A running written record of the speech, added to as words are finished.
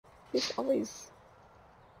He's always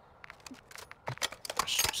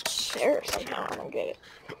there somehow. I don't get it.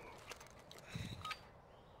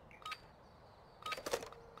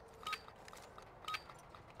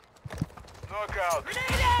 Knockout.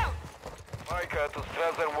 Micah to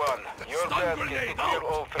Strasser 1. Your task is to clear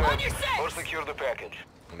all threats or secure the package.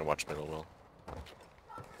 I'm gonna watch middle well.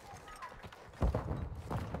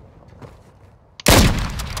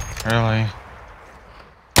 Really?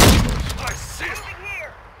 I see it.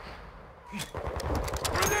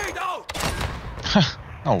 Grenade out.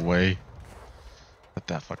 No way. But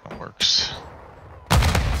that fucking works.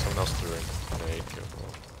 Someone else threw in grenade. Careful.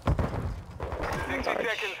 60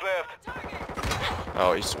 seconds left.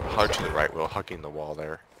 Oh, he's hard to the right, Will, hugging the wall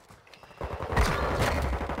there.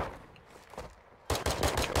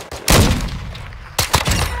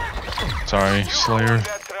 Sorry, Slayer.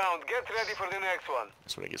 That round. Get ready for the next one.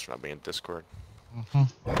 That's what he gets for not being in Discord.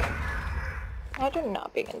 Imagine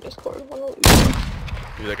not being in Discord.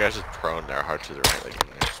 Dude, that guy's just prone there, hard to the right, like in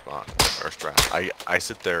the next spot. First round. I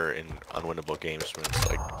sit there in unwinnable games when it's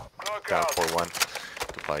like down 4-1.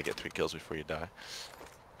 You'll probably get 3 kills before you die.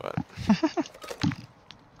 But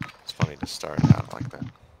it's funny to start out like that.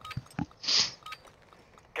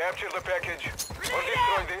 Capture the package or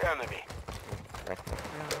destroy the enemy.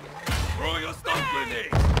 Throwing a stun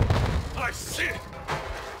grenade. I see it.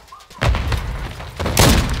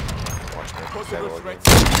 Watch me. Possible threats.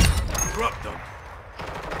 Drop them.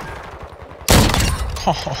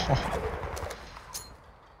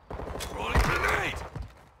 Rolling grenade.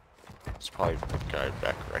 It's probably the guy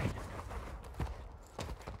back right.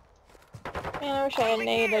 Man, I wish I had a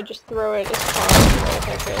nade. I'd just throw it as far as I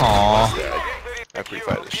could. Aww. I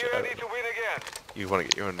pre-fired the shit out of it. To win again. You wanna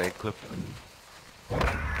get your own nade clip?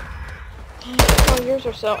 Oh, yours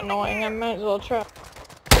are so annoying. I might as well try.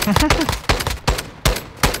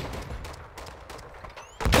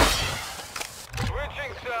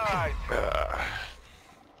 Switching sides.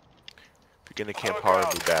 If you're gonna camp hard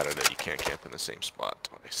and be bad at it, you can't camp in the same spot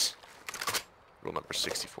twice. Rule number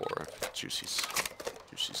 64 of Juicy's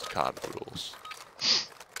COD rules.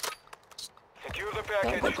 Secure the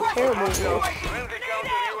package. That's a terrible rule. Friendly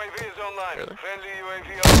counter UAV is online. Really? Friendly UAV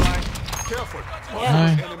online. Careful.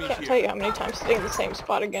 Yeah, I can't tell you how many times staying in the same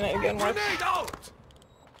spot again and again works. Grenade out.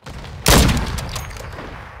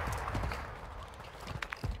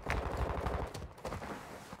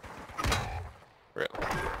 Really?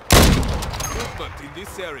 Movement in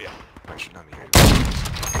this area. Actually, not here.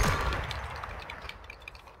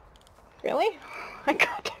 Really? I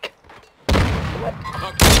got it.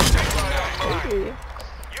 Maybe.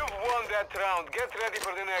 You've won that round. Get ready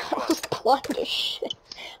for the next I one. was blind as shit.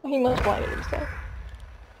 Oh, he must blinded himself.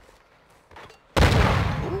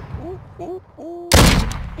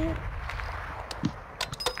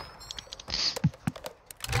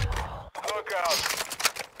 Look out.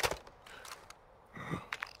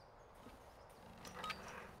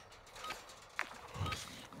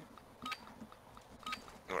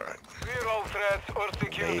 Alright. Clear all threats or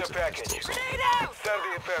secure Nades the and package. pistols. Send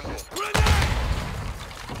the offensive.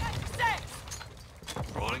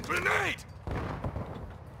 Rolling grenade.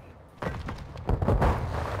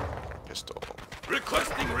 Pistol.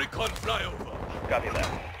 Requesting recon flyover. Copy that.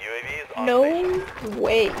 UAV is on No station.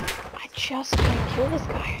 way. I just can't kill this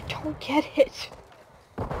guy. I don't get it.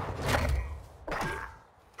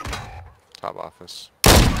 Top office.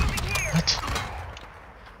 What?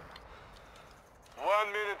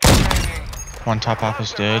 1 minute remaining. One top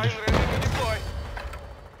office dead. Ready to deploy.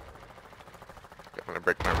 I'm gonna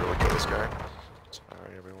break my rule to kill this guy.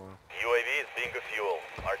 Sorry, everyone. UAV is being a fuel.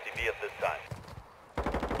 RTB at this time.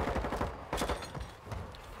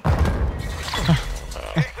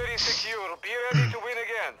 Victory secure. Be ready to win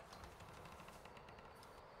again.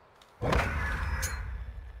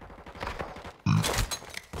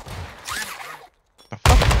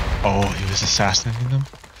 Oh, he was assassinating them?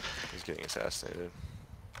 He's getting assassinated.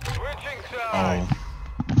 Switching sides. Oh.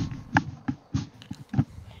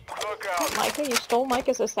 Look out. Micah, you stole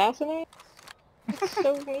Micah's assassinate? That's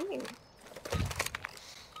so mean.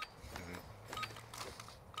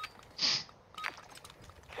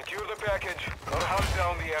 Secure the package or hunt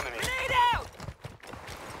down the enemy. Grenade out!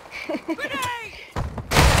 Grenade!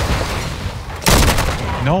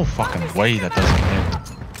 No fucking way that doesn't hit.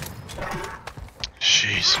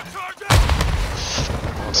 Jeez.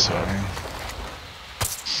 Sorry.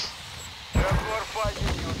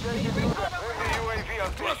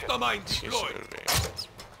 Mastermind He's deployed. moving.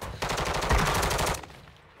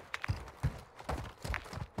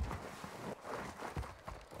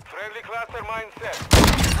 Friendly cluster mine set. 60 Man,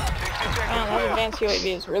 seconds that left. advanced UAV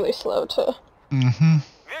is really slow to Mm-hmm.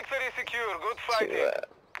 Victory secure. Good fighting.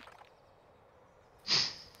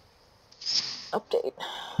 update.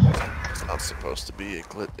 It's not supposed to be. It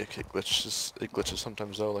glitches. It glitches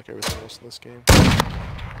sometimes though, like everything else in this game.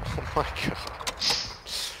 Oh my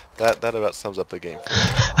god. That about sums up the game for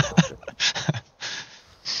me.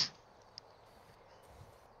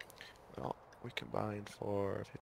 Well, we combined for